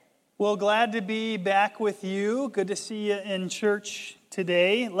Well, glad to be back with you. Good to see you in church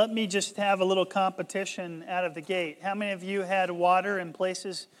today. Let me just have a little competition out of the gate. How many of you had water in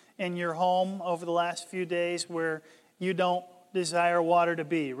places in your home over the last few days where you don't desire water to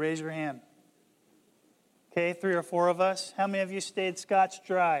be? Raise your hand. Okay, 3 or 4 of us. How many of you stayed Scotch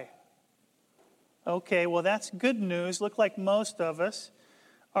dry? Okay, well, that's good news. Look like most of us.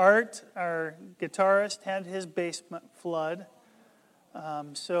 Art, our guitarist, had his basement flood.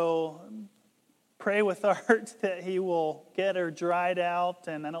 So pray with Art that he will get her dried out,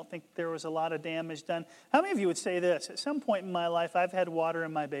 and I don't think there was a lot of damage done. How many of you would say this? At some point in my life, I've had water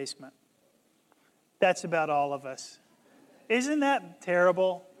in my basement. That's about all of us. Isn't that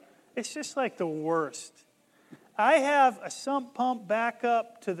terrible? It's just like the worst. I have a sump pump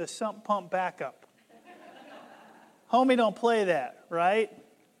backup to the sump pump backup. Homie, don't play that, right?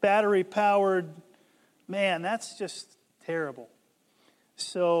 Battery powered, man, that's just terrible.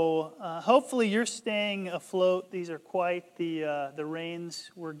 So hopefully you're staying afloat. These are quite the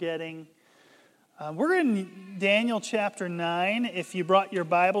rains we're getting. We're in Daniel chapter 9. If you brought your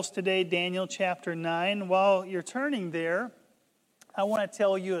Bibles today, Daniel chapter 9. While you're turning there, I want to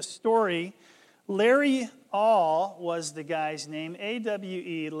tell you a story. Larry Awe was the guy's name,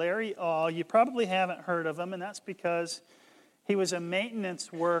 A-W-E, Larry Awe. You probably haven't heard of him, and that's because he was a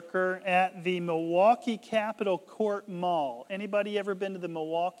maintenance worker at the Milwaukee Capitol Court Mall. Anybody ever been to the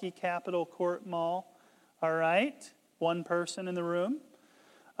Milwaukee Capitol Court Mall? All right. One person in the room.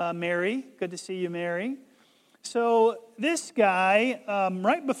 Mary. Good to see you, Mary. So this guy,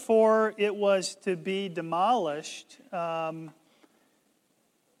 right before it was to be demolished, so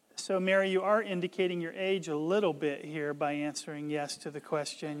Mary, you are indicating your age a little bit here by answering yes to the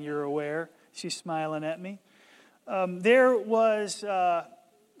question. You're aware. She's smiling at me. There was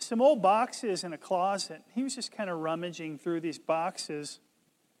some old boxes in a closet. He was just kind of rummaging through these boxes,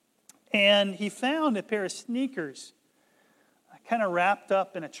 and he found a pair of sneakers kind of wrapped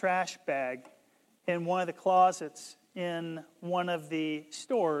up in a trash bag in one of the closets in one of the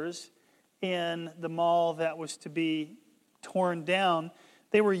stores in the mall that was to be torn down.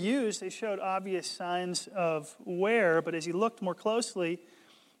 They were used. They showed obvious signs of wear, but as he looked more closely,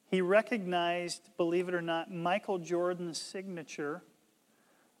 he recognized, believe it or not, Michael Jordan's signature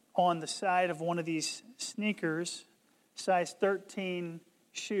on the side of one of these sneakers, size 13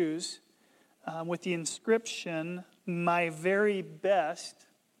 shoes, with the inscription, my very best,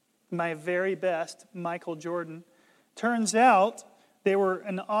 Michael Jordan. Turns out they were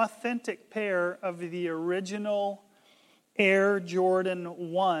an authentic pair of the original Air Jordan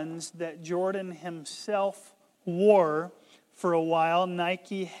 1s that Jordan himself wore for a while.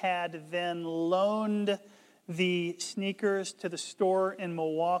 Nike had then loaned the sneakers to the store in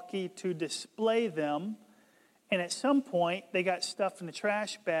Milwaukee to display them. And at some point, they got stuffed in a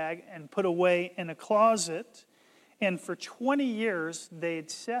trash bag and put away in a closet. And for 20 years, they'd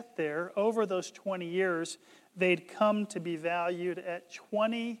sat there. Over those 20 years, they'd come to be valued at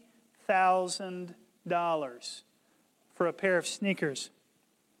 $20,000 for a pair of sneakers.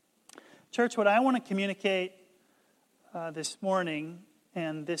 Church, what I want to communicate this morning,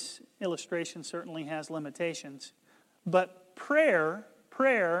 and this illustration certainly has limitations, but prayer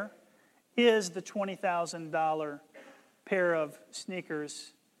is the $20,000 pair of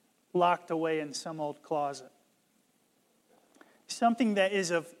sneakers locked away in some old closet. Something that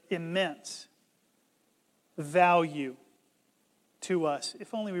is of immense value to us,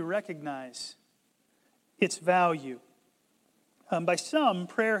 if only we recognize its value. By some,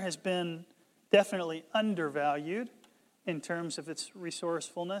 prayer has been definitely undervalued in terms of its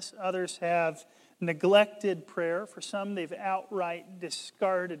resourcefulness. Others have neglected prayer. For some, they've outright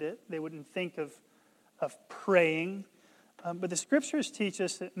discarded it. They wouldn't think of praying. But the Scriptures teach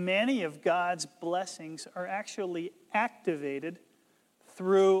us that many of God's blessings are actually activated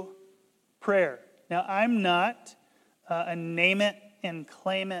through prayer. Now, I'm not a name it and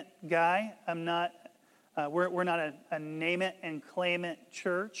claim it guy. I'm not. We're not a name it and claim it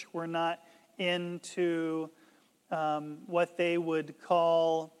church. We're not into what they would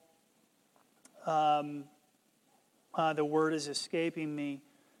call, the word is escaping me,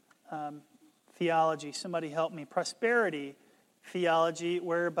 theology. Somebody help me. Prosperity theology,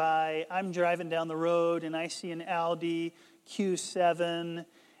 whereby I'm driving down the road and I see an Audi Q7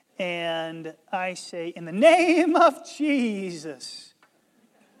 and I say, in the name of Jesus,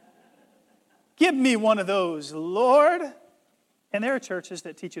 give me one of those, Lord. And there are churches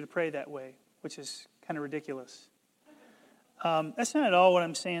that teach you to pray that way, which is kind of ridiculous. That's not at all what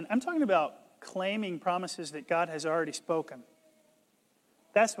I'm saying. I'm talking about claiming promises that God has already spoken.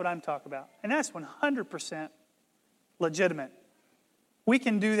 That's what I'm talking about. And that's 100% legitimate. We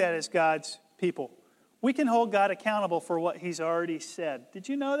can do that as God's people. We can hold God accountable for what He's already said. Did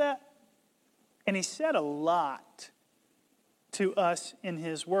you know that? And He said a lot to us in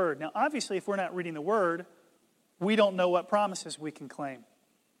His Word. Now, obviously, if we're not reading the Word, we don't know what promises we can claim,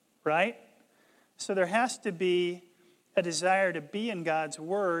 right? So there has to be a desire to be in God's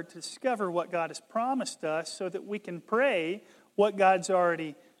Word, to discover what God has promised us so that we can pray what God's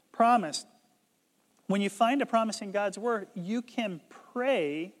already promised. When you find a promise in God's Word, you can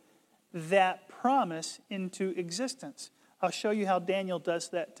pray that promise into existence. I'll show you how Daniel does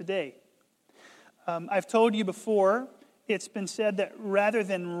that today. I've told you before, it's been said that rather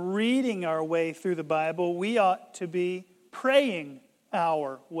than reading our way through the Bible, we ought to be praying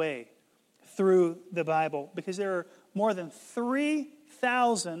our way through the Bible, because there are more than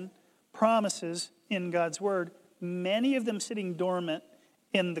 3,000 promises in God's Word, many of them sitting dormant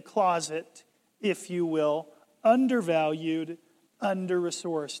in the closet, if you will, undervalued,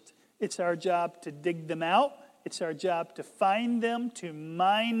 under-resourced. It's our job to dig them out. It's our job to find them, to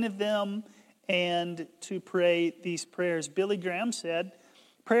mine them, and to pray these prayers. Billy Graham said,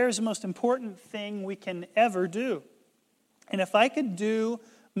 prayer is the most important thing we can ever do. And if I could do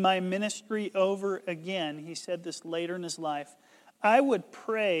my ministry over again, he said this later in his life, I would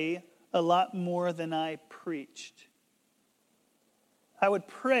pray a lot more than I preached. I would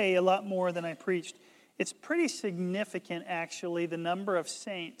pray a lot more than I preached. It's pretty significant, actually, the number of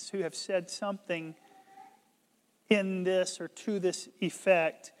saints who have said something in this or to this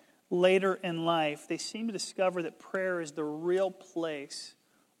effect later in life. They seem to discover that prayer is the real place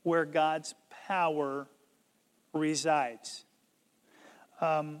where God's power resides.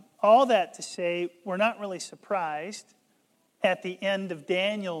 All that to say, we're not really surprised at the end of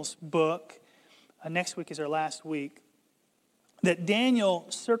Daniel's book, next week is our last week, that Daniel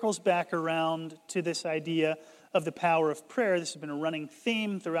circles back around to this idea of the power of prayer. This has been a running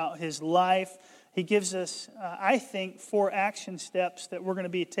theme throughout his life. He gives us, I think, 4 action steps that we're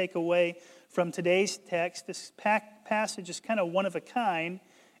going to take away from today's text. This passage is kind of one of a kind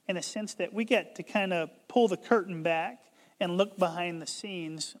in a sense that we get to kind of pull the curtain back and look behind the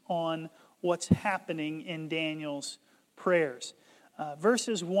scenes on what's happening in Daniel's prayers.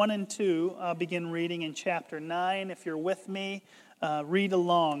 Verses 1 and 2, I'll begin reading in chapter 9. If you're with me, read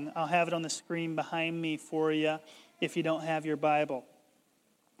along. I'll have it on the screen behind me for you if you don't have your Bible.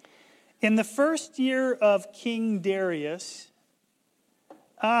 In the first year of King Darius,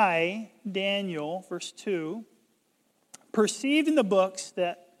 I, Daniel, verse 2, perceived in the books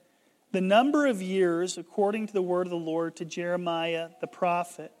that the number of years, according to the word of the Lord to Jeremiah the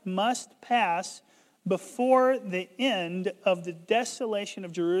prophet, must pass before the end of the desolation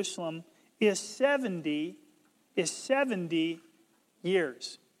of Jerusalem is 70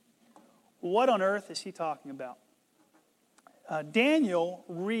 years. What on earth is he talking about? Daniel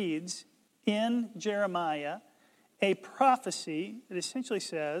reads in Jeremiah a prophecy that essentially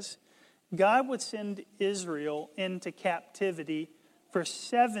says God would send Israel into captivity for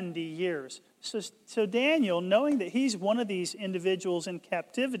 70 years. So Daniel, knowing that he's one of these individuals in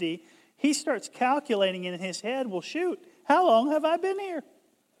captivity, he starts calculating in his head, well, shoot, how long have I been here?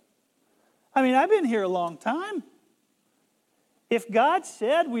 I mean, I've been here a long time. If God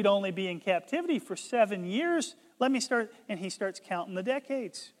said we'd only be in captivity for 7 years, let me start. And he starts counting the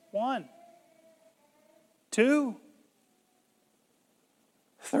decades. 1, 2,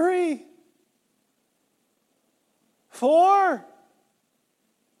 3, 4,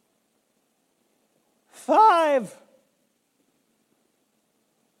 5,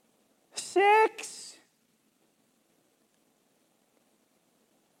 6,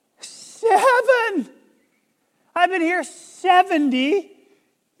 7. I've been here 70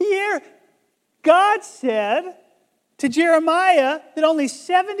 years. God said to Jeremiah that only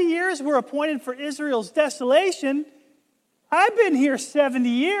 70 years were appointed for Israel's desolation. I've been here 70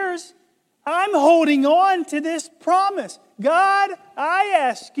 years. I'm holding on to this promise. God, I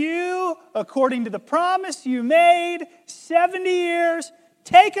ask you, according to the promise you made, 70 years,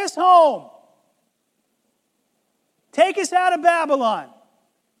 take us home. Take us out of Babylon.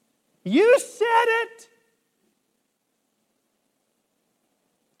 You said it.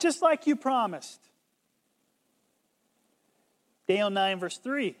 Just like you promised. Daniel 9, verse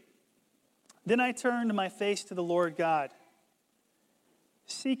 3. Then I turned my face to the Lord God,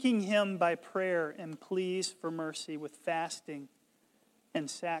 seeking Him by prayer and pleas for mercy with fasting and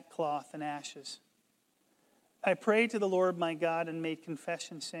sackcloth and ashes. I prayed to the Lord my God and made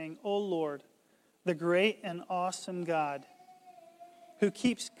confession, saying, O Lord, the great and awesome God, who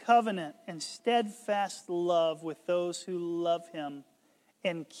keeps covenant and steadfast love with those who love Him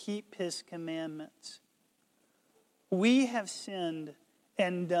and keep His commandments. We have sinned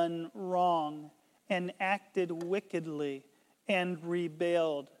and done wrong and acted wickedly and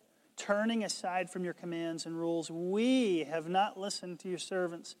rebelled, turning aside from your commands and rules. We have not listened to your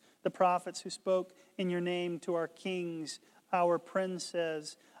servants, the prophets who spoke in your name to our kings, our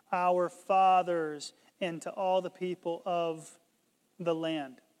princes, our fathers, and to all the people of the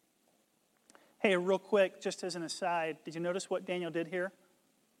land. Hey, real quick, just as an aside, did you notice what Daniel did here?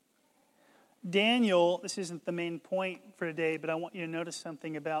 Daniel, this isn't the main point for today, but I want you to notice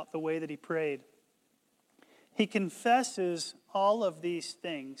something about the way that he prayed. He confesses all of these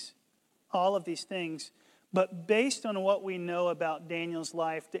things, but based on what we know about Daniel's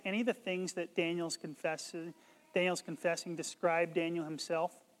life, do any of the things that Daniel's confessing describe Daniel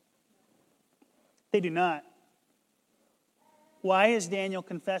himself? They do not. Why is Daniel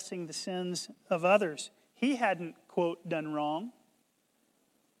confessing the sins of others? He hadn't, quote, done wrong.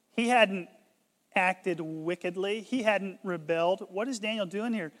 He hadn't acted wickedly. He hadn't rebelled. What is Daniel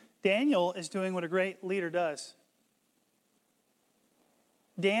doing here? Daniel is doing what a great leader does.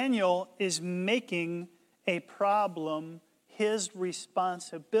 Daniel is making a problem his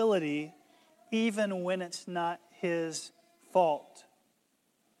responsibility even when it's not his fault.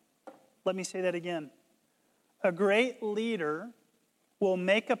 Let me say that again. A great leader will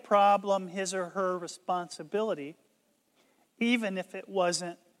make a problem his or her responsibility even if it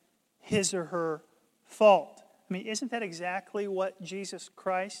wasn't his or her fault. I mean, isn't that exactly what Jesus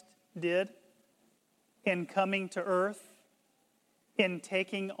Christ did in coming to earth, in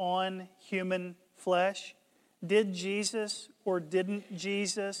taking on human flesh? Did Jesus or didn't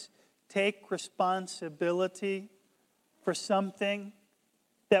Jesus take responsibility for something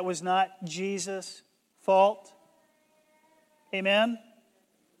that was not Jesus' fault? Amen?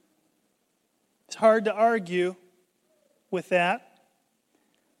 It's hard to argue with that.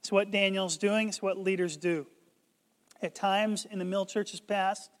 It's what Daniel's doing. It's what leaders do. At times in the Mill Church's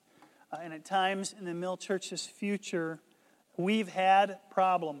past, and at times in the Mill Church's future, we've had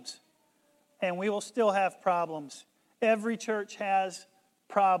problems. And we will still have problems. Every church has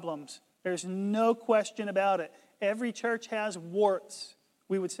problems. There's no question about it. Every church has warts,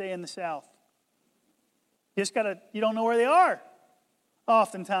 we would say in the South. You don't know where they are,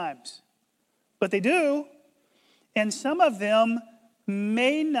 oftentimes. But they do. And some of them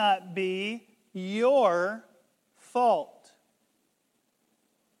may not be your fault.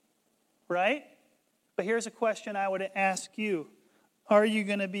 Right? But here's a question I would ask you. Are you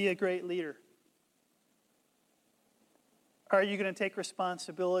going to be a great leader? Are you going to take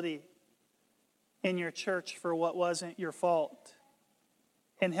responsibility in your church for what wasn't your fault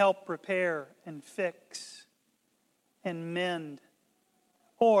and help repair and fix and mend?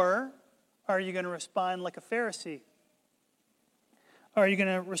 Or are you going to respond like a Pharisee? Are you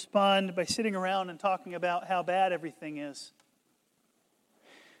going to respond by sitting around and talking about how bad everything is?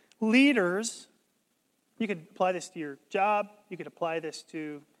 Leaders, you could apply this to your job. You could apply this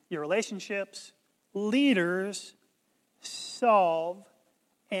to your relationships. Leaders solve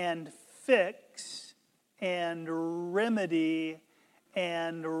and fix and remedy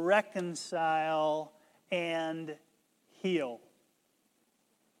and reconcile and heal.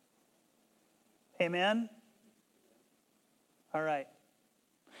 Amen? All right.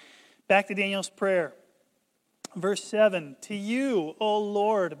 Back to Daniel's prayer. Verse 7, to you, O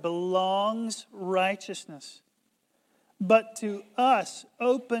Lord, belongs righteousness, but to us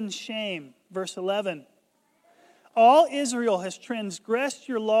open shame. Verse 11, all Israel has transgressed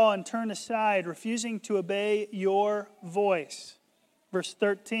your law and turned aside, refusing to obey your voice. Verse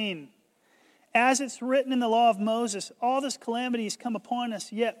 13, as it's written in the law of Moses, all this calamity has come upon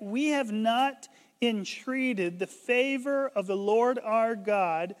us, yet we have not entreated the favor of the Lord our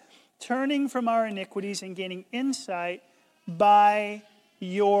God, turning from our iniquities and gaining insight by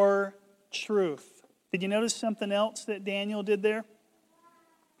your truth. Did you notice something else that Daniel did there?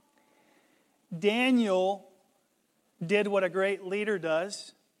 Daniel did what a great leader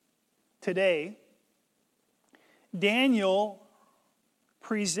does today. Daniel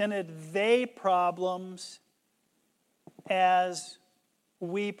presented they problems as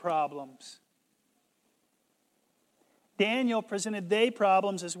we problems. Daniel presented they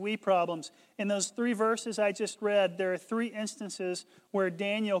problems as we problems. In those 3 verses I just read, there are 3 instances where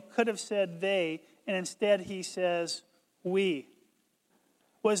Daniel could have said they, and instead he says we.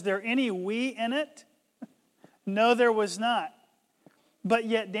 Was there any we in it? No, there was not. But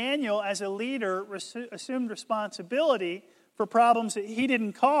yet Daniel, as a leader, assumed responsibility for problems that he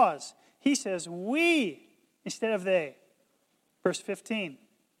didn't cause. He says we instead of they. Verse 15.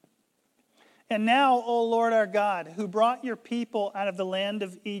 And now, O Lord our God, who brought your people out of the land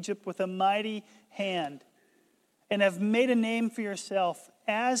of Egypt with a mighty hand, and have made a name for yourself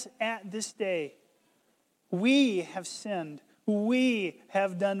as at this day, we have sinned. We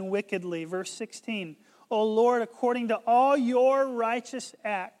have done wickedly. Verse 16, O Lord, according to all your righteous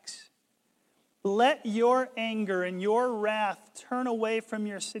acts, let your anger and your wrath turn away from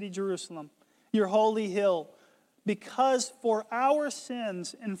your city, Jerusalem, your holy hill, because for our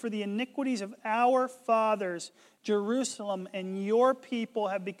sins and for the iniquities of our fathers, Jerusalem and your people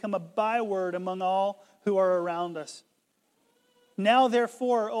have become a byword among all who are around us. Now,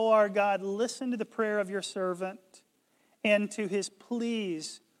 therefore, O our God, listen to the prayer of your servant and to his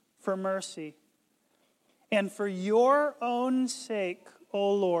pleas for mercy. And for your own sake,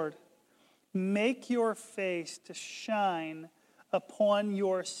 O Lord, make your face to shine upon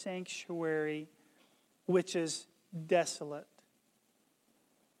your sanctuary, which is desolate.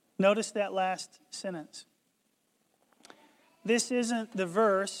 Notice that last sentence. This isn't the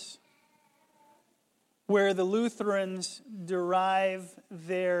verse where the Lutherans derive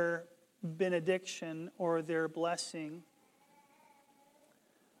their benediction or their blessing.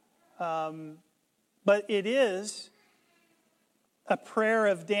 But it is a prayer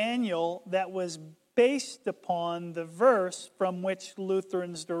of Daniel that was based upon the verse from which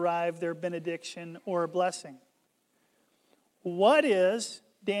Lutherans derive their benediction or blessing. What is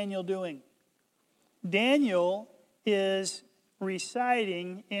Daniel doing? Daniel is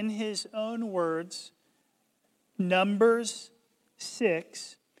reciting in his own words Numbers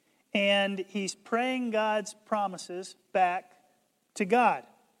 6, and he's praying God's promises back to God.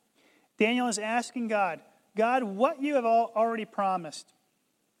 Daniel is asking God, God, what you have already promised,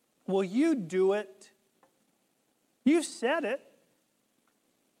 will you do it? You said it.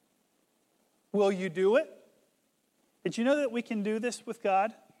 Will you do it? Did you know that we can do this with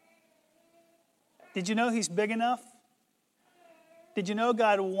God? Did you know he's big enough? Did you know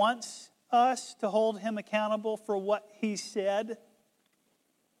God wants us to hold him accountable for what he said?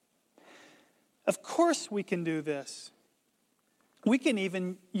 Of course we can do this. We can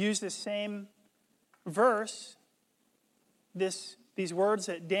even use the same verse, these words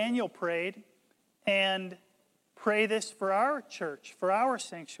that Daniel prayed, and pray this for our church, for our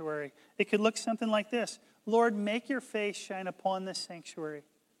sanctuary. It could look something like this. Lord, make your face shine upon this sanctuary.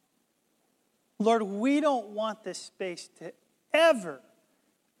 Lord, we don't want this space to ever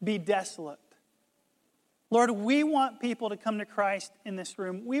be desolate. Lord, we want people to come to Christ in this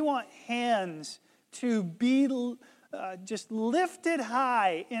room. We want hands to be just lifted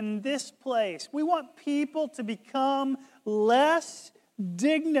high in this place. We want people to become less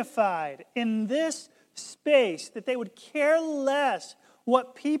dignified in this space, that they would care less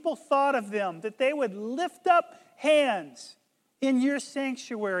what people thought of them, that they would lift up hands in your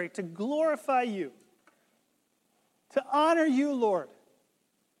sanctuary to glorify you, to honor you, Lord,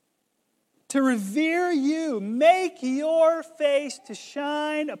 to revere you. Make your face to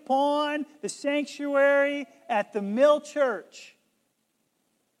shine upon the sanctuary at the Mill Church.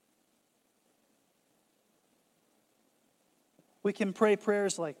 We can pray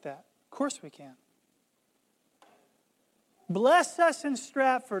prayers like that. Of course we can. Bless us in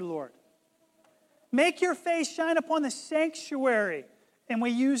Stratford, Lord. Make your face shine upon the sanctuary. And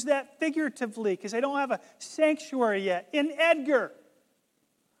we use that figuratively because they don't have a sanctuary yet. In Edgar.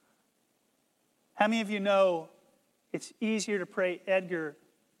 How many of you know it's easier to pray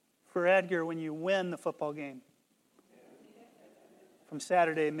for Edgar when you win the football game? From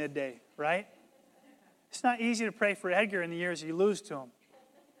Saturday midday, right? It's not easy to pray for Edgar in the years you lose to him.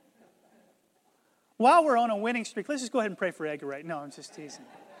 While we're on a winning streak, let's just go ahead and pray for Edgar, right? No, I'm just teasing.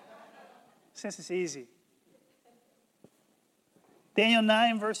 Since it's easy. Daniel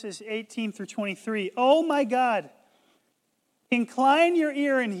 9, verses 18 through 23. Oh my God, incline your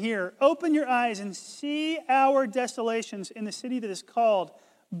ear and hear. Open your eyes and see our desolations in the city that is called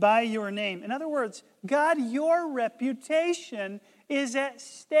by your name. In other words, God, your reputation is at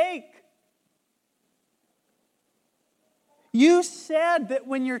stake. You said that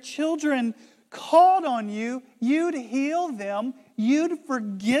when your children called on you, you'd heal them, you'd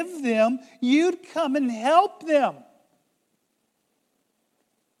forgive them, you'd come and help them.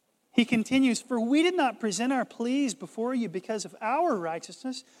 He continues, for we did not present our pleas before you because of our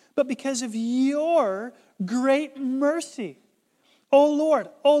righteousness, but because of your great mercy. O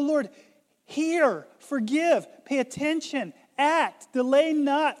Lord, hear, forgive, pay attention, act, delay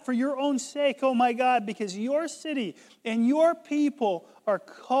not for your own sake, oh my God, because your city and your people are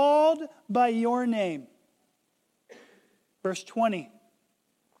called by your name. Verse 20.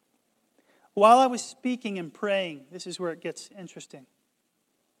 While I was speaking and praying, this is where it gets interesting.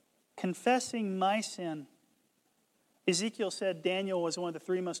 Confessing my sin. Ezekiel said Daniel was one of the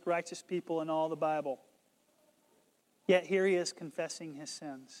three most righteous people in all the Bible. Yet here he is confessing his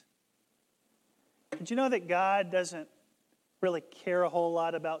sins. Did you know that God doesn't really care a whole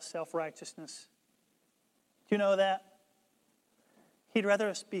lot about self-righteousness? Do you know that? He'd rather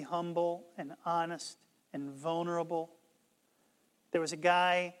us be humble and honest and vulnerable. There was a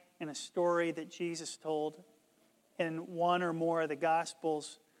guy in a story that Jesus told in one or more of the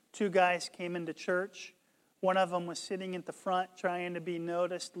Gospels. Two guys came into church. One of them was sitting at the front trying to be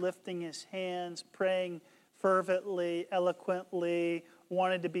noticed, lifting his hands, praying fervently, eloquently,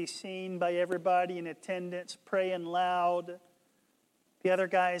 wanted to be seen by everybody in attendance, praying loud. The other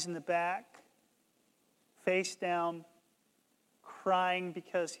guy is in the back, face down, crying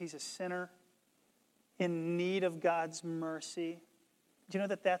because he's a sinner in need of God's mercy. Do you know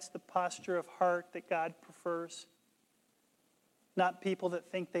that that's the posture of heart that God prefers? Not people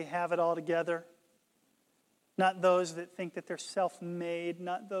that think they have it all together. Not those that think that they're self-made.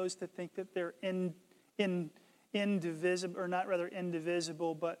 Not those that think that they're indivisible, or not rather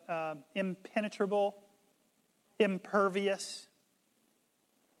indivisible, but impenetrable, impervious.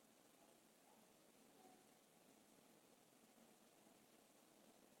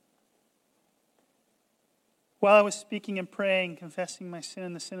 While I was speaking and praying, confessing my sin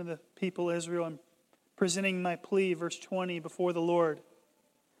and the sin of the people of Israel, and presenting my plea, verse 20, before the Lord.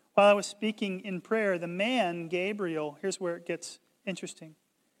 While I was speaking in prayer, the man, Gabriel, here's where it gets interesting,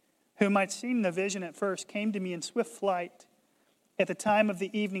 whom I'd seen the vision at first, came to me in swift flight at the time of the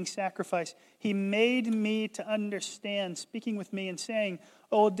evening sacrifice. He made me to understand, speaking with me and saying,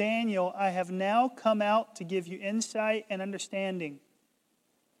 O Daniel, I have now come out to give you insight and understanding.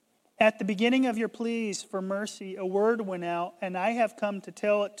 At the beginning of your pleas for mercy, a word went out, and I have come to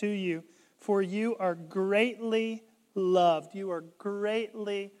tell it to you, for you are greatly loved. You are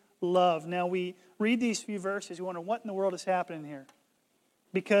greatly loved. Now we read these few verses, you wonder what in the world is happening here.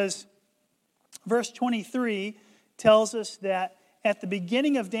 Because verse 23 tells us that at the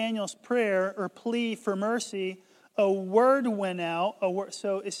beginning of Daniel's prayer or plea for mercy, a word went out.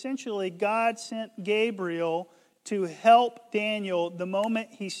 So essentially, God sent Gabriel to help Daniel the moment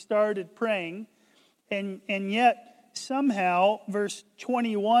he started praying. And yet, somehow, verse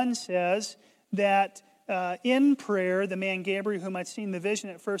 21 says that in prayer, the man Gabriel, whom I'd seen the vision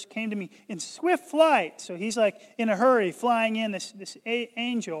at first, came to me in swift flight. So he's like in a hurry, flying in, this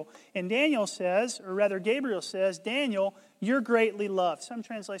angel. And Daniel says, or rather Gabriel says, Daniel, you're greatly loved. Some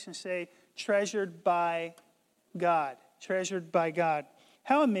translations say, treasured by God. Treasured by God.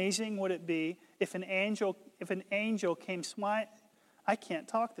 How amazing would it be if an angel came I can't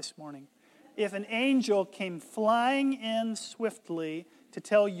talk this morning. If an angel came flying in swiftly to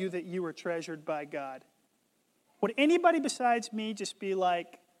tell you that you were treasured by God, would anybody besides me just be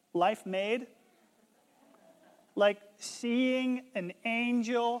like, life made? Like seeing an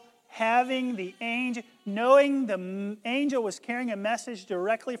angel, having the angel, knowing the angel was carrying a message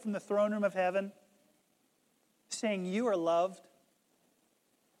directly from the throne room of heaven, saying you are loved,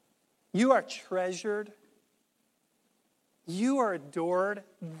 you are treasured, you are adored.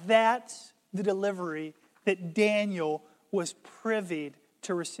 That's the delivery that Daniel was privy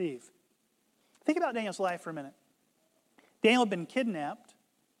to receive. Think about Daniel's life for a minute. Daniel had been kidnapped.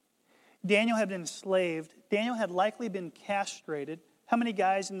 Daniel had been enslaved. Daniel had likely been castrated. How many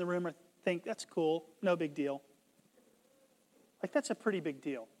guys in the room think, that's cool, no big deal? Like, that's a pretty big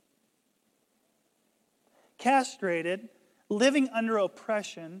deal. Castrated, living under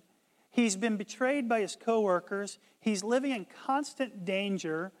oppression. He's been betrayed by his co-workers. He's living in constant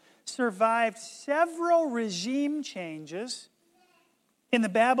danger. Survived several regime changes in the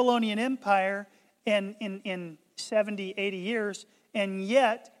Babylonian Empire and in 70, 80 years. And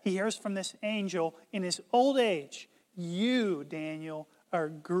yet, he hears from this angel in his old age, you, Daniel, are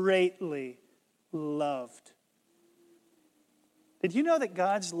greatly loved. Did you know that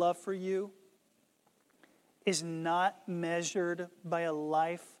God's love for you is not measured by a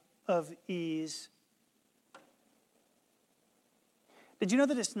life of ease? Did you know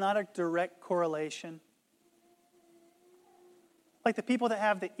that it's not a direct correlation? Like the people that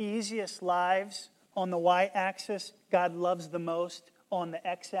have the easiest lives on the y-axis, God loves the most on the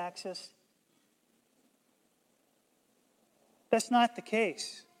x-axis. That's not the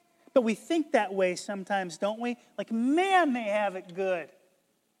case. But we think that way sometimes, don't we? Like, man, they have it good.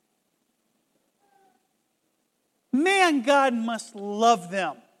 Man, God must love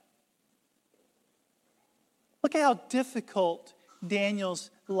them. Look at how difficult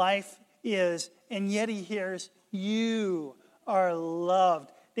Daniel's life is, and yet he hears, you are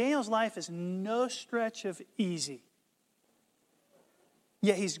loved. Daniel's life is no stretch of easy.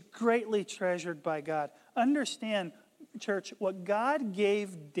 Yet he's greatly treasured by God. Understand, church, what God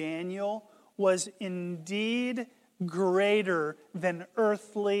gave Daniel was indeed greater than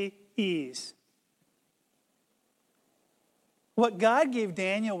earthly ease. What God gave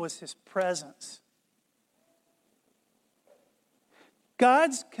Daniel was his presence.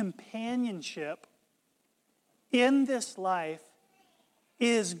 God's companionship in this life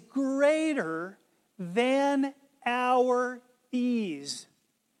is greater than our ease,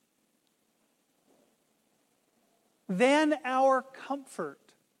 than our comfort,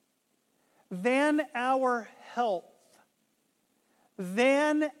 than our health,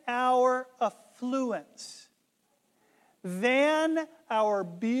 than our affluence, than our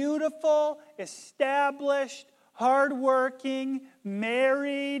beautiful, established, hardworking,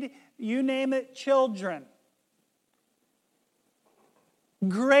 married, you name it, children.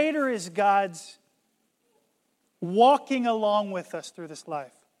 Greater is God's walking along with us through this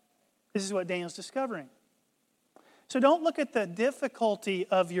life. This is what Daniel's discovering. So don't look at the difficulty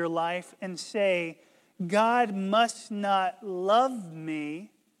of your life and say, God must not love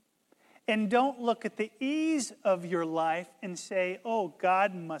me. And don't look at the ease of your life and say, oh,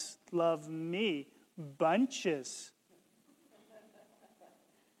 God must love me. Bunches.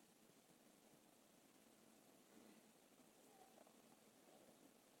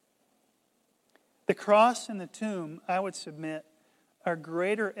 The cross and the tomb, I would submit, are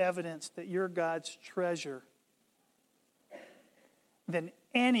greater evidence that you're God's treasure than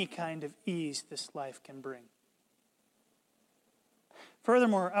any kind of ease this life can bring.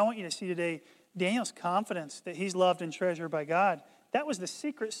 Furthermore, I want you to see today Daniel's confidence that he's loved and treasured by God. That was the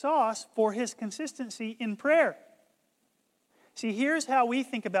secret sauce for his consistency in prayer. See, here's how we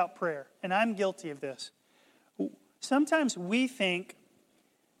think about prayer, and I'm guilty of this. Sometimes we think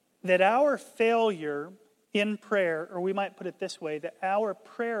that our failure in prayer, or we might put it this way, that our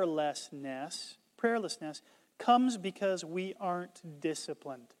prayerlessness comes because we aren't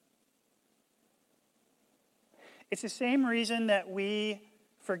disciplined. It's the same reason that we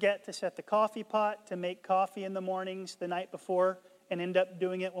forget to set the coffee pot to make coffee in the mornings the night before and end up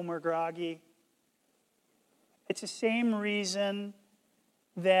doing it when we're groggy. It's the same reason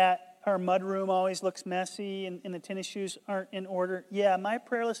that our mudroom always looks messy and the tennis shoes aren't in order. Yeah, my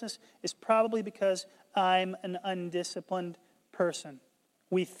prayerlessness is probably because I'm an undisciplined person.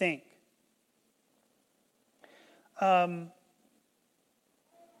 We think.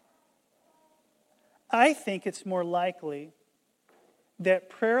 I think it's more likely that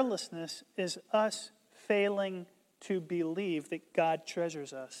prayerlessness is us failing to believe that God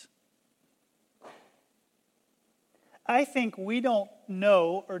treasures us. I think we don't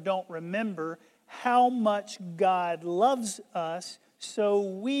know or don't remember how much God loves us, so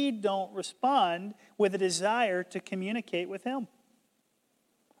we don't respond with a desire to communicate with Him.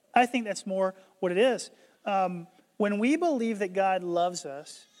 I think that's more what it is. When we believe that God loves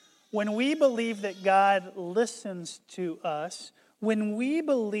us, when we believe that God listens to us, when we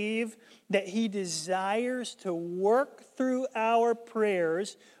believe that He desires to work through our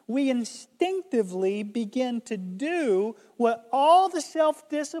prayers, we instinctively begin to do what all the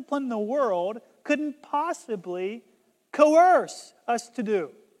self-discipline in the world couldn't possibly coerce us to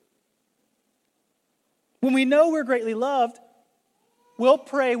do. When we know we're greatly loved, we'll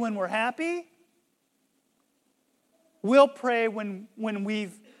pray when we're happy. We'll pray when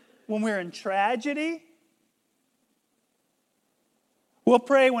we're in tragedy. We'll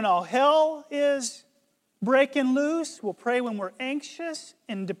pray when all hell is breaking loose. We'll pray when we're anxious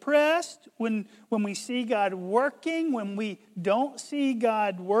and depressed, when we see God working, when we don't see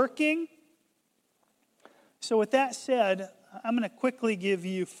God working. So with that said, I'm going to quickly give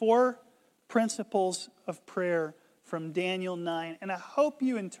you 4 principles of prayer from Daniel 9. And I hope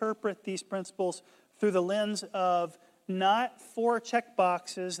you interpret these principles through the lens of not 4 check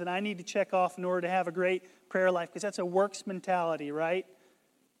boxes that I need to check off in order to have a great prayer life, because that's a works mentality, right?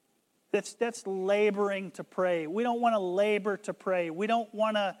 That's laboring to pray. We don't want to labor to pray. We don't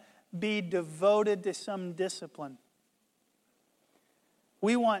want to be devoted to some discipline.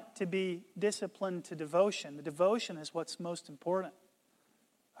 We want to be disciplined to devotion. The devotion is what's most important.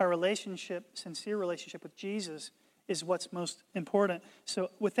 Our relationship, sincere relationship with Jesus, is what's most important. So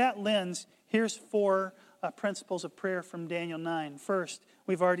with that lens, here's 4 principles of prayer from Daniel 9. First,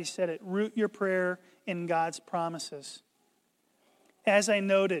 we've already said it, root your prayer in God's promises. As I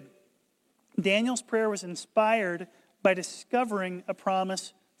noted, Daniel's prayer was inspired by discovering a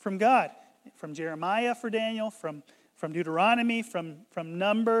promise from God. From Jeremiah for Daniel, from Deuteronomy, from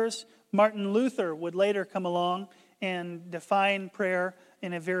Numbers. Martin Luther would later come along and define prayer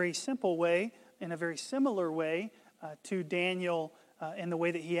in a very simple way, in a very similar way to Daniel in the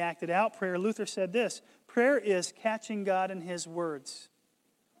way that he acted out prayer. Luther said this: prayer is catching God in His words.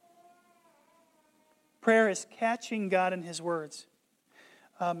 Prayer is catching God in His words.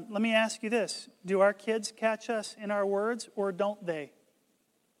 Let me ask you this. Do our kids catch us in our words or don't they?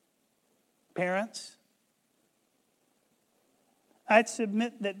 Parents? I'd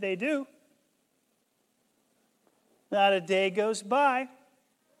submit that they do. Not a day goes by.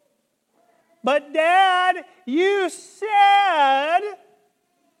 But Dad, you said.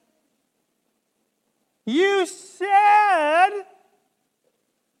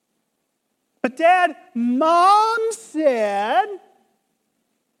 But Dad, Mom said.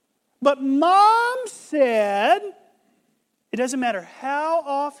 But Mom said. It doesn't matter how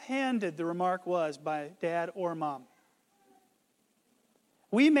offhanded the remark was by Dad or Mom.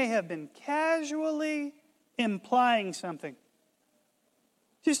 We may have been casually implying something.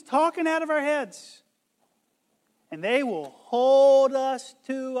 Just talking out of our heads. And they will hold us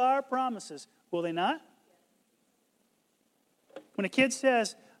to our promises. Will they not? When a kid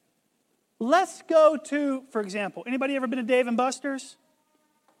says, let's go to, for example, anybody ever been to Dave & Buster's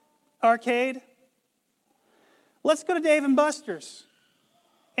arcade? Let's go to Dave & Buster's.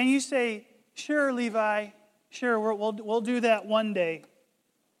 And you say, sure, Levi, sure, we'll do that one day.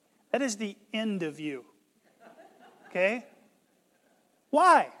 That is the end of you. Okay?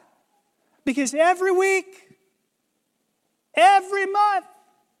 Why? Because every week, every month,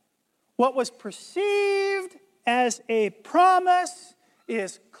 what was perceived as a promise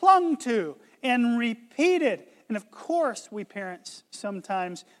is clung to and repeated. And of course, we parents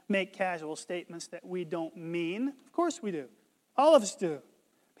sometimes make casual statements that we don't mean. Of course we do. All of us do.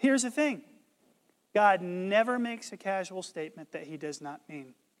 Here's the thing. God never makes a casual statement that He does not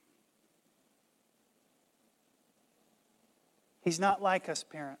mean. He's not like us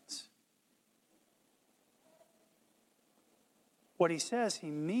parents. What He says,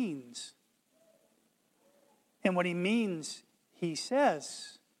 He means. And what He means, He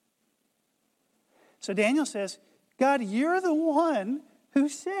says. So Daniel says, God, you're the one who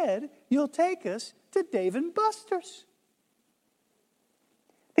said you'll take us to Dave & Buster's.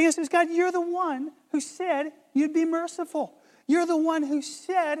 Daniel says, God, you're the one who said you'd be merciful. You're the one who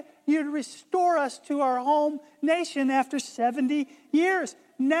said you'd restore us to our home nation after 70 years.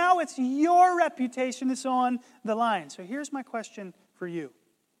 Now it's your reputation that's on the line. So here's my question for you.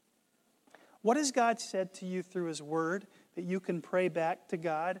 What has God said to you through His Word that you can pray back to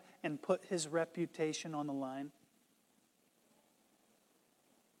God and put His reputation on the line?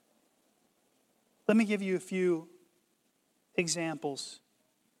 Let me give you a few examples.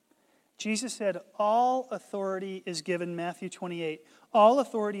 Jesus said, all authority is given, Matthew 28, all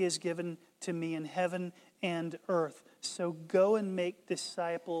authority is given to me in heaven and earth. So go and make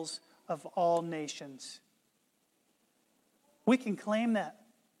disciples of all nations. We can claim that.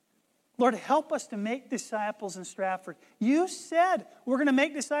 Lord, help us to make disciples in Stratford. You said we're going to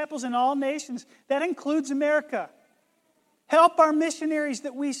make disciples in all nations. That includes America. Help our missionaries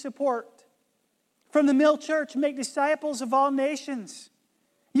that we support from the Mill Church make disciples of all nations.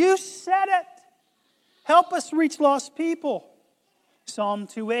 You said it. Help us reach lost people. Psalm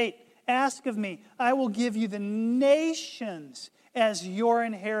 2:8. Ask of me, I will give you the nations as your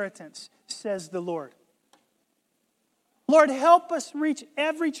inheritance, says the Lord. Lord, help us reach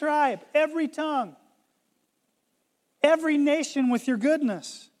every tribe, every tongue, every nation with your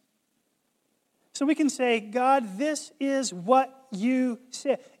goodness. So we can say, God, this is what you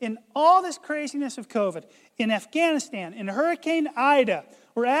said. In all this craziness of COVID, in Afghanistan, in Hurricane Ida,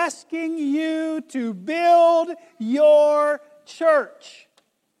 we're asking you to build your church.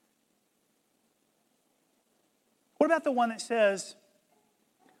 What about the one that says,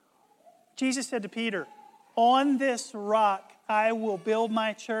 Jesus said to Peter, on this rock I will build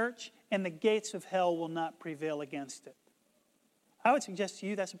my church, and the gates of hell will not prevail against it. I would suggest to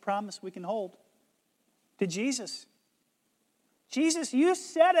you that's a promise we can hold to Jesus. Jesus, you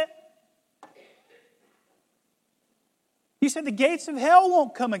said it. You said the gates of hell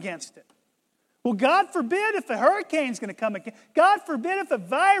won't come against it. Well, God forbid if a hurricane's going to come against it. God forbid if a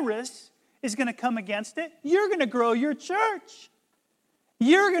virus is going to come against it. You're going to grow your church.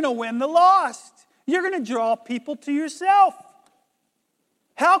 You're going to win the lost. You're going to draw people to yourself.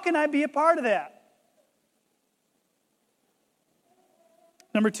 How can I be a part of that?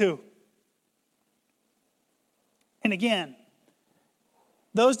 Number 2. And again,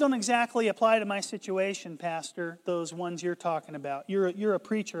 those don't exactly apply to my situation, Pastor, those ones you're talking about. You're a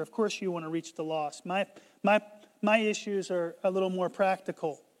preacher. Of course you want to reach the lost. My issues are a little more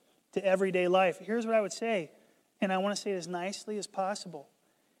practical to everyday life. Here's what I would say, and I want to say it as nicely as possible.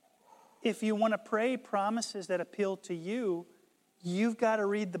 If you want to pray promises that appeal to you, you've got to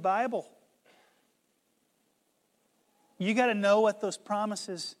read the Bible. You got to know what those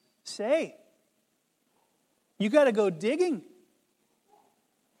promises say. You got to go digging.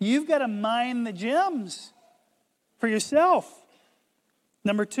 You've got to mine the gems for yourself.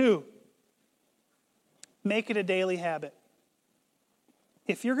 Number 2, make it a daily habit.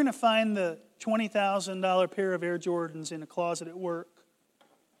 If you're going to find the $20,000 pair of Air Jordans in a closet at work,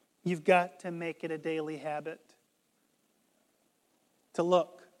 you've got to make it a daily habit to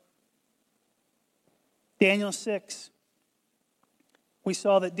look. Daniel 6, we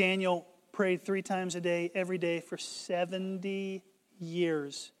saw that Daniel prayed 3 times a day, every day for 70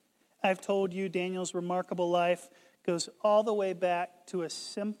 years. I've told you Daniel's remarkable life goes all the way back to a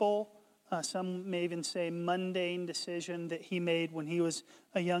simple, some may even say mundane decision that he made when he was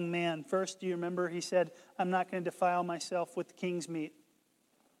a young man. First, do you remember he said, I'm not going to defile myself with the king's meat.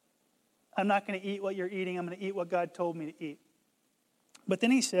 I'm not going to eat what you're eating. I'm going to eat what God told me to eat. But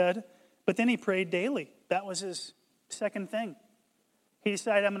then he prayed daily. That was his second thing. He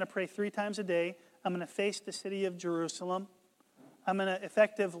decided, I'm going to pray 3 times a day. I'm going to face the city of Jerusalem. I'm going to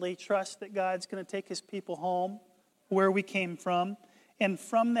effectively trust that God's going to take his people home where we came from. And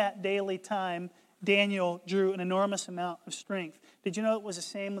from that daily time, Daniel drew an enormous amount of strength. Did you know it was the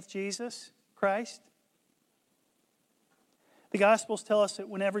same with Jesus Christ? The Gospels tell us that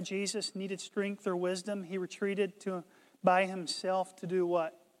whenever Jesus needed strength or wisdom, he retreated by himself to do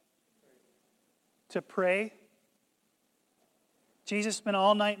what? To pray. Jesus spent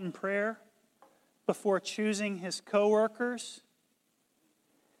all night in prayer before choosing his co-workers.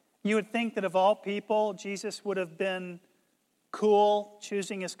 You would think that of all people, Jesus would have been cool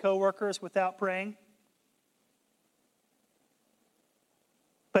choosing his co-workers without praying.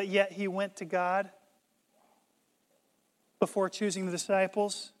 But yet he went to God before choosing the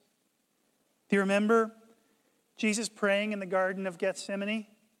disciples. Do you remember Jesus praying in the Garden of Gethsemane?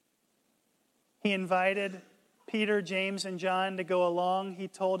 He invited Peter, James, and John to go along. He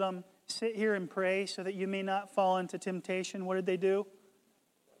told them, sit here and pray so that you may not fall into temptation. What did they do?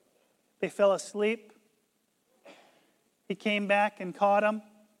 They fell asleep. He came back and caught them,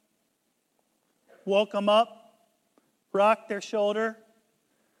 woke them up, rocked their shoulder.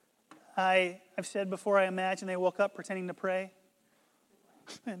 I've said before, I imagine they woke up pretending to pray.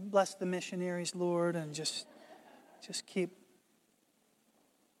 And bless the missionaries, Lord, and just keep.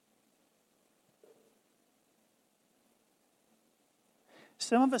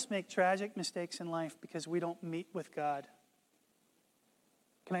 Some of us make tragic mistakes in life because we don't meet with God.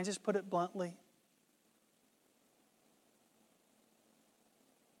 Can I just put it bluntly?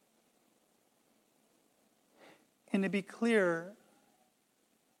 And to be clear,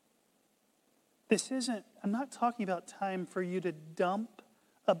 I'm not talking about time for you to dump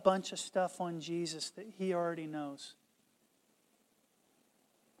a bunch of stuff on Jesus that he already knows.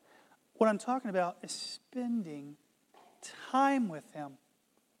 What I'm talking about is spending time with him,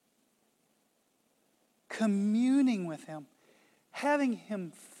 communing with him, having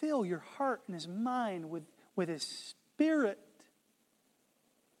him fill your heart and his mind with his spirit,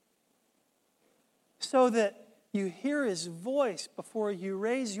 so that you hear his voice before you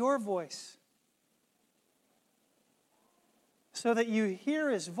raise your voice. So that you hear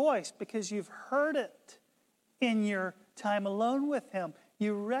his voice because you've heard it in your time alone with him.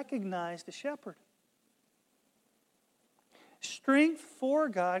 You recognize the shepherd. Strength for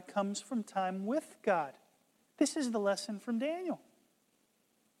God comes from time with God. This is the lesson from Daniel.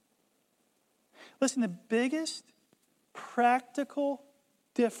 Listen, the biggest practical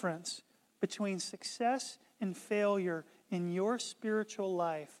difference between success and failure in your spiritual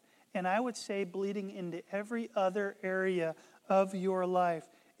life, and I would say bleeding into every other area of your life,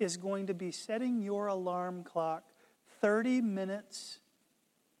 is going to be setting your alarm clock 30 minutes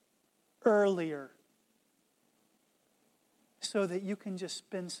earlier so that you can just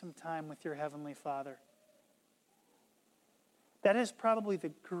spend some time with your Heavenly Father. That is probably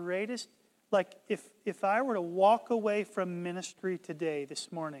the greatest, if I were to walk away from ministry today,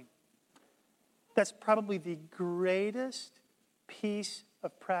 this morning, that's probably the greatest piece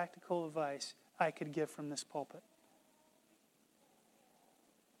of practical advice I could give from this pulpit.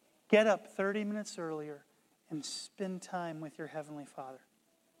 Get up 30 minutes earlier and spend time with your Heavenly Father.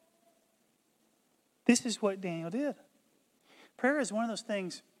 This is what Daniel did. Prayer is one of those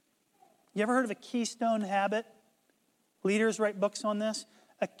things. You ever heard of a keystone habit? Leaders write books on this.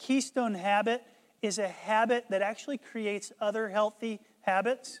 A keystone habit is a habit that actually creates other healthy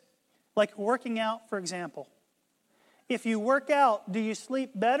habits, like working out, for example. If you work out, do you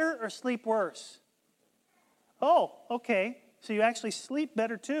sleep better or sleep worse? Oh, okay. So you actually sleep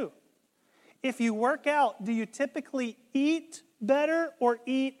better too. If you work out, do you typically eat better or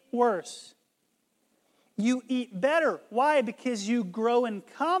eat worse? You eat better. Why? Because you grow in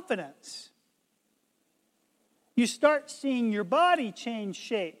confidence. You start seeing your body change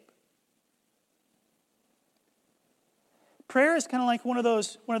shape. Prayer is kind of like one of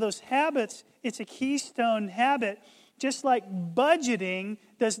those habits. It's a keystone habit. Just like budgeting,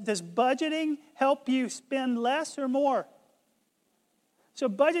 does budgeting help you spend less or more? So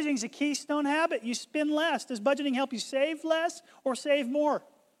budgeting is a keystone habit. You spend less. Does budgeting help you save less or save more?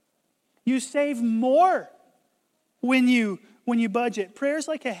 You save more when you budget. Prayer is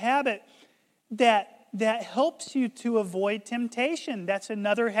like a habit that helps you to avoid temptation. That's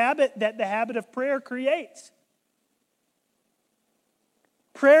another habit that the habit of prayer creates.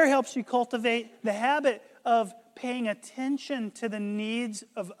 Prayer helps you cultivate the habit of paying attention to the needs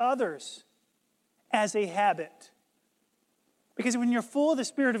of others as a habit. Because when you're full of the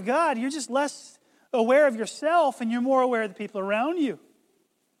Spirit of God, you're just less aware of yourself and you're more aware of the people around you.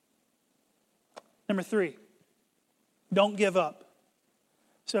 Number 3, don't give up.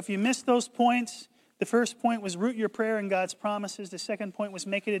 So if you missed those points, the first point was root your prayer in God's promises. The second point was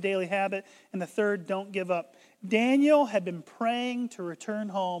make it a daily habit. And the third, don't give up. Daniel had been praying to return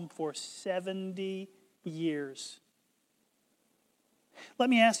home for 70 years. Let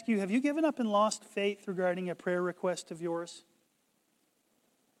me ask you, have you given up and lost faith regarding a prayer request of yours?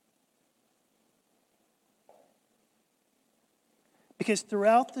 Because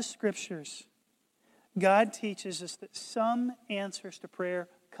throughout the Scriptures, God teaches us that some answers to prayer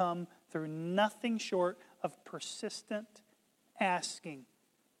come through nothing short of persistent asking.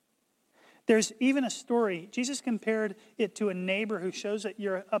 There's even a story. Jesus compared it to a neighbor who shows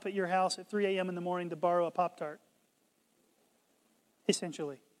up at your house at 3 a.m. in the morning to borrow a Pop-Tart.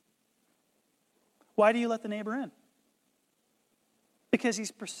 Essentially. Why do you let the neighbor in? Because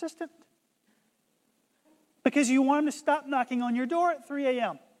he's persistent. Because you want him to stop knocking on your door at 3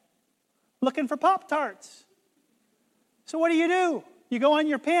 a.m. looking for Pop-Tarts. So what do? You go in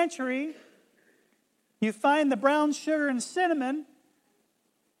your pantry, you find the brown sugar and cinnamon,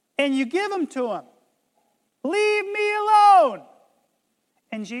 and you give them to him. Leave me alone.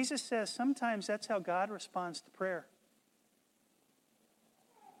 And Jesus says sometimes that's how God responds to prayer.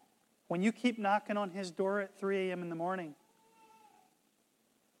 When you keep knocking on his door at 3 a.m. in the morning,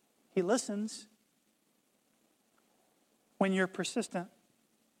 he listens. When you're persistent.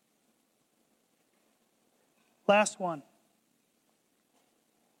 Last one.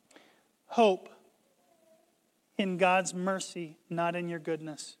 Hope in God's mercy, not in your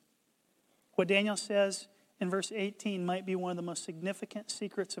goodness. What Daniel says in verse 18 might be one of the most significant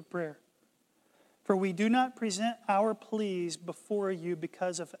secrets of prayer. For we do not present our pleas before you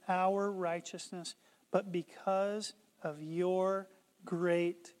because of our righteousness, but because of your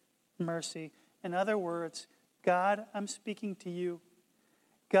great mercy. In other words, God, I'm speaking to you.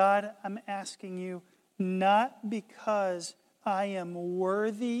 God, I'm asking you, not because I am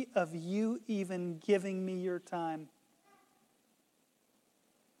worthy of you even giving me your time.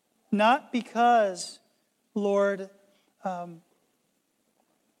 Not because, Lord, I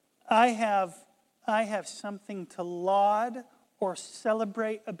have something to laud or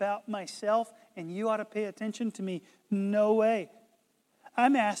celebrate about myself and you ought to pay attention to me. No way.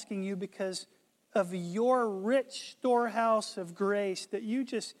 I'm asking you because of your rich storehouse of grace that you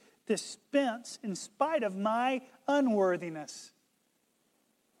just dispense in spite of my unworthiness.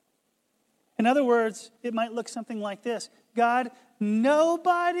 In other words, it might look something like this. God,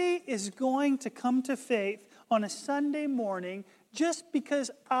 nobody is going to come to faith on a Sunday morning just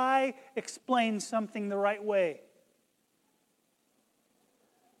because I explain something the right way.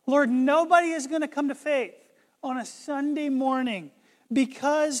 Lord, nobody is going to come to faith on a Sunday morning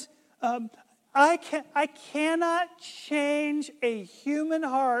because I cannot change a human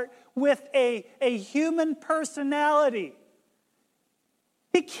heart with a human personality.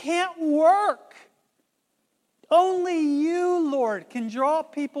 It can't work. Only you, Lord, can draw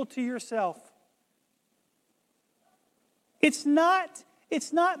people to yourself. It's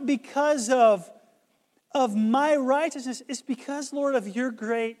not because of my righteousness. It's because, Lord, of your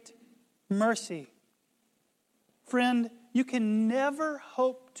great mercy. Friend, you can never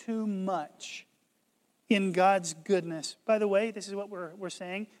hope too much in God's goodness. By the way, this is what we're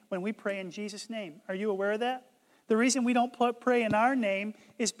saying when we pray in Jesus' name. Are you aware of that? The reason we don't pray in our name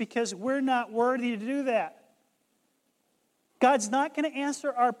is because we're not worthy to do that. God's not going to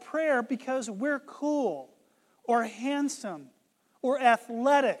answer our prayer because we're cool or handsome or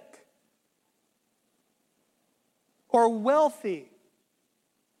athletic or wealthy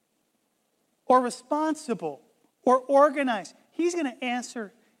or responsible or organized. He's going to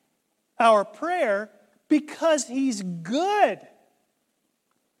answer our prayer because He's good.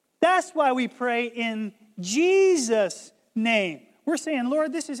 That's why we pray in Jesus' name. We're saying,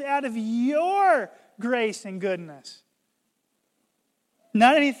 Lord, this is out of your grace and goodness.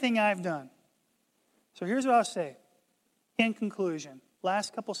 Not anything I've done. So here's what I'll say. In conclusion,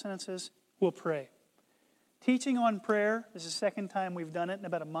 last couple sentences, we'll pray. Teaching on prayer is the second time we've done it in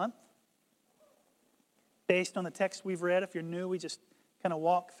about a month. Based on the text we've read, if you're new, we just kind of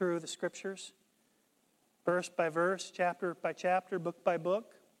walk through the scriptures. Verse by verse, chapter by chapter, book by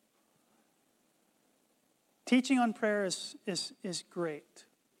book. Teaching on prayer is great.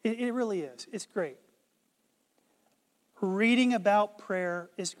 It really is. It's great. Reading about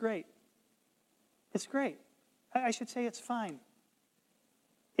prayer is great. It's great. I should say it's fine.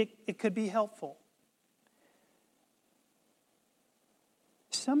 It could be helpful.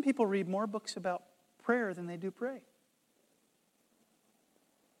 Some people read more books about prayer than they do pray.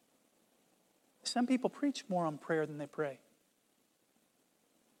 Some people preach more on prayer than they pray.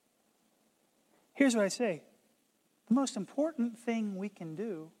 Here's what I say. The most important thing we can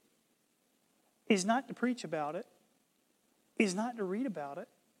do is not to preach about it, is not to read about it,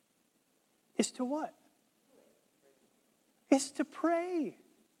 is to what? It's to pray.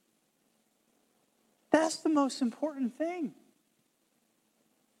 That's the most important thing.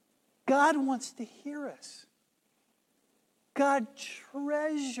 God wants to hear us. God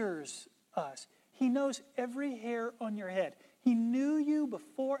treasures us. He knows every hair on your head. He knew you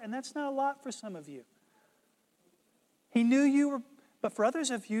before, and that's not a lot for some of you. He knew you were, but for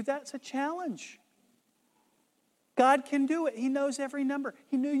others of you, that's a challenge. God can do it. He knows every number.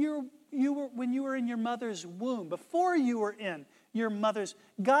 He knew you were when you were in your mother's womb, before you were in your mother's.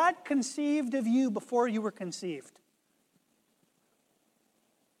 God conceived of you before you were conceived.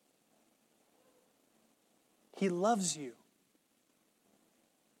 He loves you.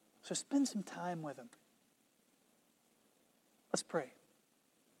 So spend some time with Him. Let's pray.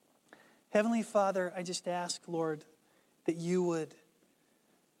 Heavenly Father, I just ask, Lord, that you would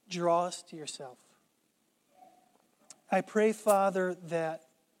draw us to yourself. I pray, Father, that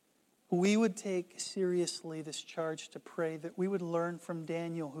we would take seriously this charge to pray, that we would learn from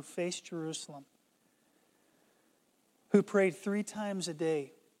Daniel, who faced Jerusalem, who prayed 3 times a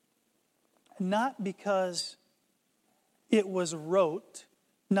day, not because it was rote,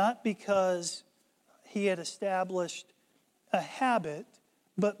 not because he had established a habit,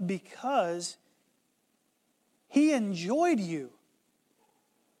 but because he enjoyed you.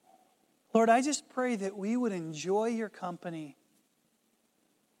 Lord, I just pray that we would enjoy your company.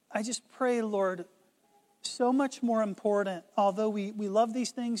 I just pray, Lord, so much more important, although we love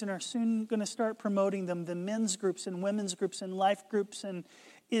these things and are soon going to start promoting them, the men's groups and women's groups and life groups, and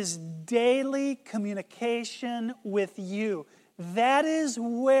is daily communication with you. That is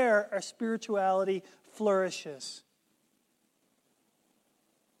where our spirituality flourishes.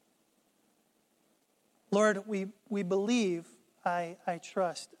 Lord, we believe, I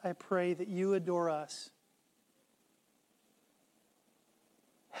trust, I pray that you adore us.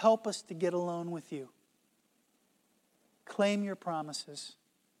 Help us to get alone with you. Claim your promises.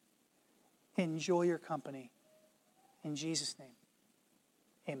 Enjoy your company. In Jesus' name,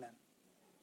 amen.